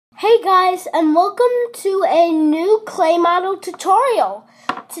Hey guys, and welcome to a new clay model tutorial.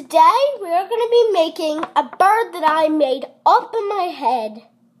 Today we are going to be making a bird that I made up in my head.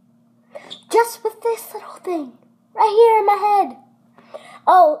 Just with this little thing right here in my head.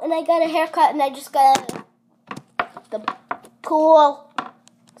 Oh, and I got a haircut and I just got the cool.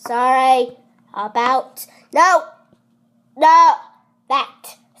 Sorry about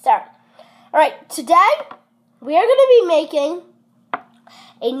that. Sorry. Alright, today we are going to be making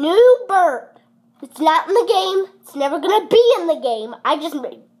a new bird. It's not in the game. It's never going to be in the game. I just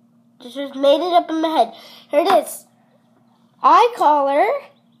made it up in my head. Here it is. I call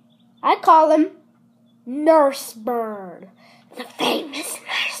him Nurse Bird. The famous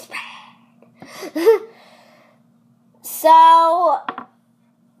Nurse Bird. So,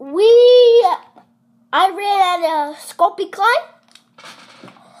 I ran out of Sculpey clay.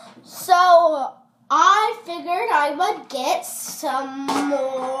 So, I figured I would get some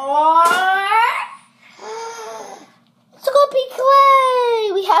more Sculpey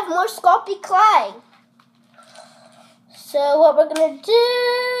clay. We have more Sculpey clay. So what we're going to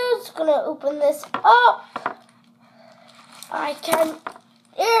do is going to open this up.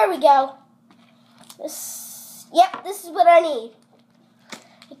 There we go. This is what I need.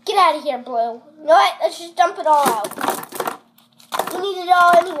 Get out of here, Blue. You know what? Let's just dump it all out. We need it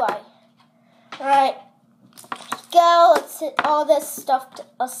all anyway. Alright, let's go. Let's set all this stuff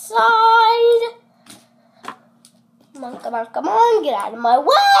aside. Come on, get out of my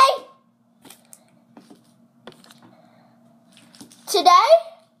way. Today,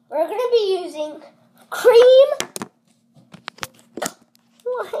 we're going to be using cream.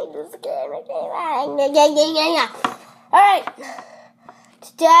 Alright,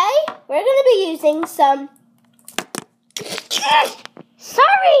 today, we're going to be using some...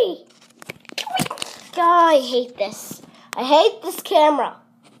 Sorry! Oh, I hate this. I hate this camera.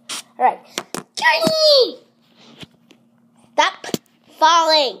 Alright. Stop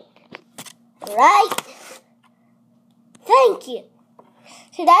falling. Alright. Thank you.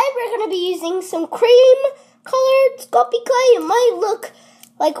 Today we're going to be using some cream-colored Sculpey clay. It might look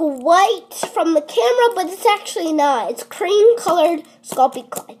like white from the camera, but it's actually not. It's cream-colored Sculpey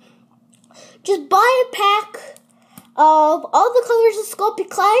clay. Just buy a pack of all the colors of Sculpey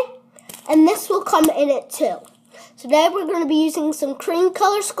clay. And this will come in it too. So today we're going to be using some cream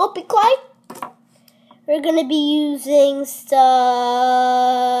color Sculpey clay. We're going to be using some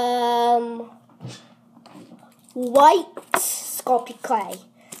white Sculpey clay.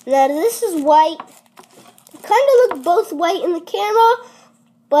 Now this is white. It kind of look both white in the camera,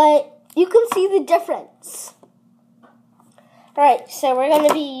 but you can see the difference. Alright, so we're going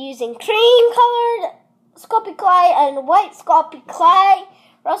to be using cream colored Sculpey clay and white Sculpey clay.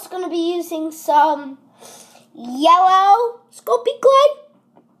 We're also going to be using some yellow Sculpey clay.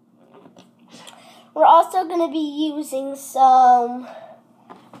 We're also going to be using some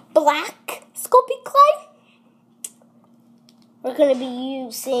black Sculpey clay. We're going to be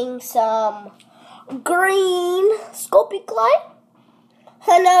using some green Sculpey clay.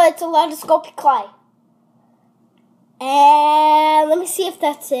 I know it's a lot of Sculpey clay. And let me see if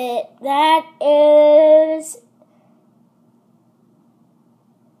that's it. That is...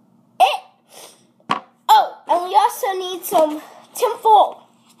 And we also need some tinfoil.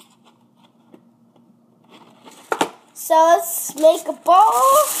 So let's make a ball,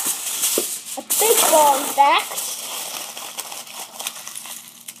 a big ball in fact.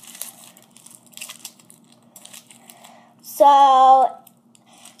 So,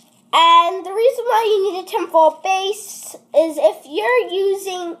 and the reason why you need a tinfoil base is if you're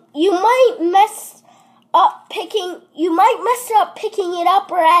using, you might mess up picking it up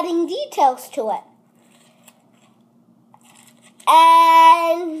or adding details to it.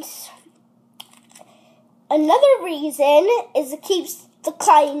 And another reason is it keeps the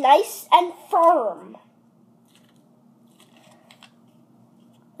clay nice and firm.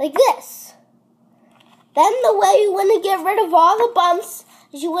 Like this. Then the way you want to get rid of all the bumps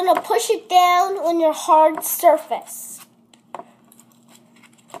is you want to push it down on your hard surface.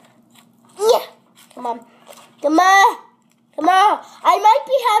 Yeah. Come on. I might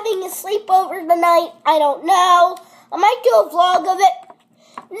be having a sleepover tonight. I don't know. I might do a vlog of it.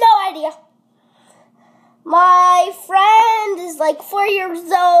 No idea. My friend is like 4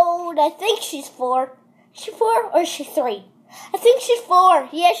 years old. I think she's 4. Is she 4 or is she 3? I think she's 4.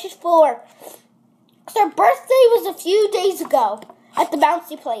 Yeah, she's 4. Because her birthday was a few days ago at the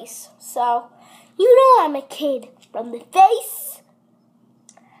bouncy place. So, you know I'm a kid from the face.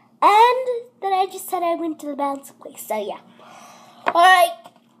 And then I just said I went to the bouncy place. So, yeah. Alright.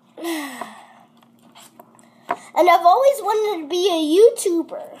 And I've always wanted to be a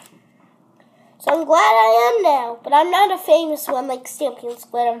YouTuber. So I'm glad I am now. But I'm not a famous one like Stampy and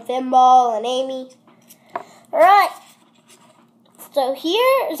Squid and Finball and Amy. Alright. So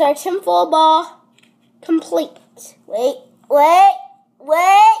here is our tinfoil ball complete. Wait. There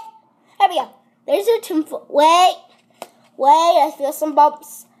we go. There's our tinfoil. Wait. I feel some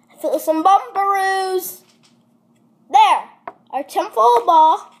bumps. I feel some bumperoos. There. Our tinfoil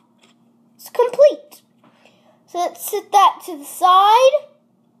ball is complete. So let's set that to the side.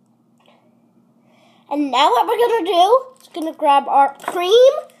 And now what we're going to do is going to grab our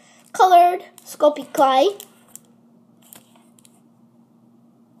cream colored Sculpey clay.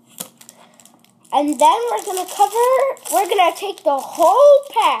 And then we're going to take the whole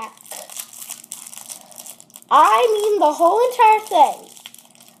pack. I mean the whole entire thing.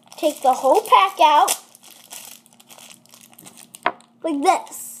 Take the whole pack out. Like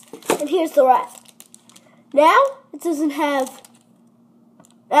this. And here's the rest. Now, it doesn't have,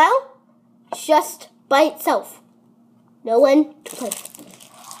 now, it's just by itself. No one to play with.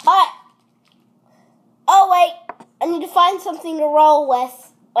 Alright. Oh, wait. I need to find something to roll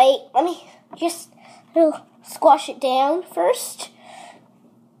with. Wait, let me just squash it down first.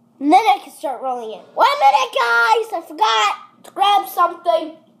 And then I can start rolling it. 1 minute, guys. I forgot to grab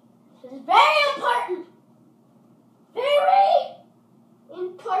something. This is very important. Very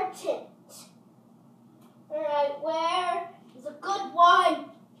important. Alright, where is a good one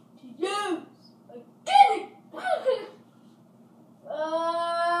to use? I did it! Blah,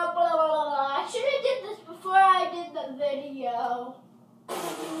 blah, blah. I should have did this before I did the video.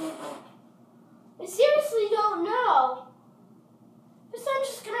 I seriously don't know. Guess I'm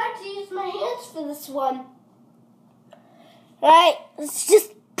just going to have to use my hands for this one. Alright, let's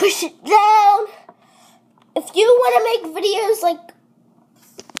just push it down. If you want to make videos like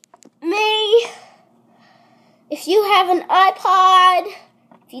me, if you have an iPod,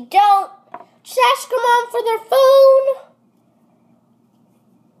 if you don't, just ask your mom for their phone.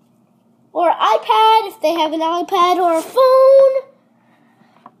 Or iPad, if they have an iPad or a phone.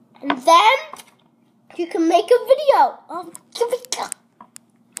 And then you can make a video. Here we go.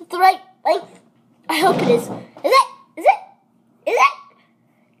 It's the right length. I hope it is. Is it? Is it? Is it?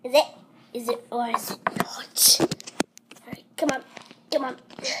 Is it? Is it or is it not? Alright, come on. Come on.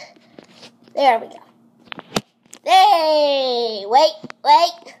 There we go. Hey, wait.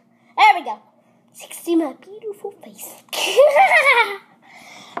 There we go. 60 my beautiful face.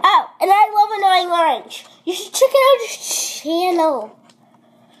 Oh, and I love Annoying Orange. You should check out his channel.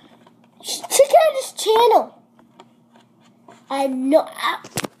 I know.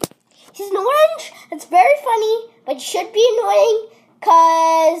 He's an orange. It's very funny, but he should be annoying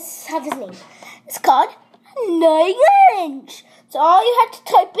because of his name. It's called Annoying Orange. So all you have to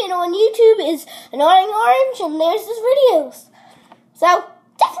type in on YouTube is Annoying Orange, and there's his videos. So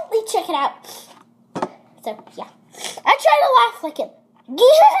definitely check it out. So yeah, I try to laugh like him.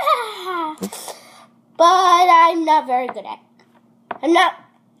 Yeah, but I'm not very good at it. I'm not.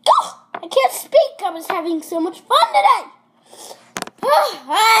 Oh, I can't speak. I was having so much fun today.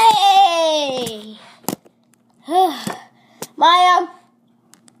 Hey, my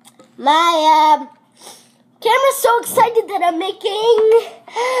camera's so excited that I'm making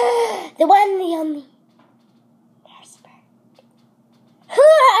the one, the only.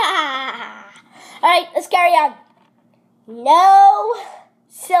 All right, let's carry on. No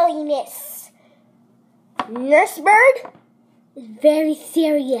silliness. Nurse Bird is very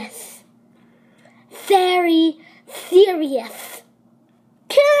serious. Very serious.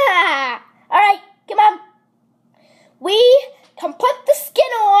 All right, come on. We can put the skin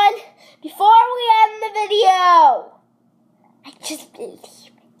on before we end the video. I just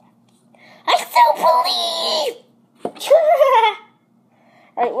believe. I still believe.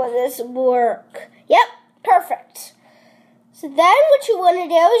 All right, will this work? Yep, perfect. So then what you want to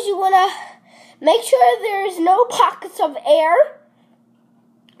do is you want to make sure there's no pockets of air,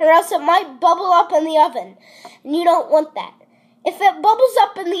 or else it might bubble up in the oven. And you don't want that. If it bubbles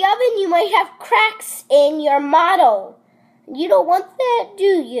up in the oven, you might have cracks in your model. You don't want that, do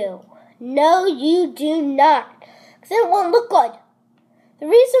you? No, you do not. Because it won't look good. The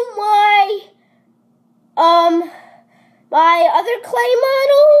reason why my other clay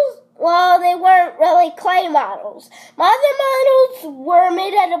models, well, they weren't really clay models. My other models were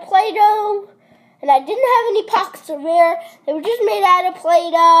made out of Play-Doh, and I didn't have any pockets of air. They were just made out of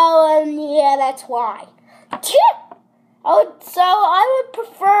Play-Doh, and yeah, that's why. So I would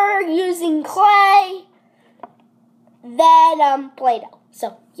prefer using clay than Play-Doh.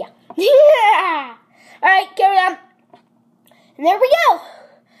 So, yeah. Alright, carry on. And there we go.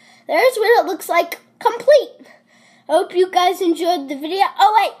 There's what it looks like complete. I hope you guys enjoyed the video.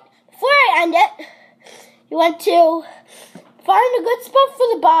 Oh wait, before I end it, you want to find a good spot for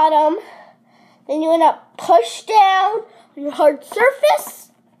the bottom. Then you want to push down on your hard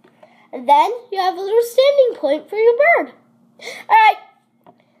surface. And then you have a little standing point for your bird. Alright.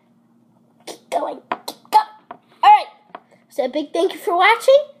 Keep going. Keep going. Alright. So a big thank you for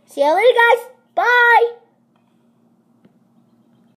watching. See you later, guys. Bye.